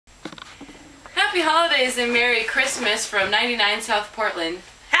Happy holidays and Merry Christmas from 99 South Portland.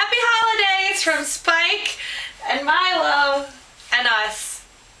 Happy holidays from Spike and Milo and us.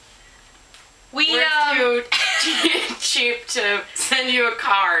 We're too cheap to send you a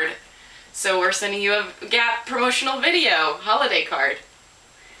card, so we're sending you a Gap promotional video holiday card.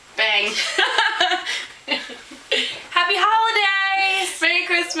 Bang. Happy holidays! Merry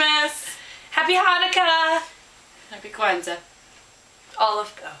Christmas! Happy Hanukkah! Happy Kwanzaa. All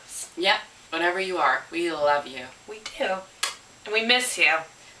of those. Yep, whatever you are, we love you. We do. And we miss you.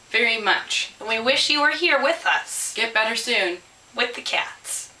 Very much. And we wish you were here with us. Get better soon. With the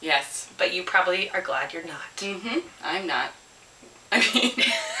cats. Yes. But you probably are glad you're not. Mm-hmm. I'm not. I mean...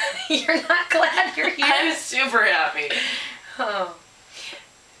 You're not glad you're here? I'm super happy. Oh.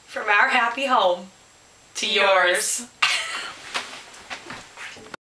 From our happy home to yours.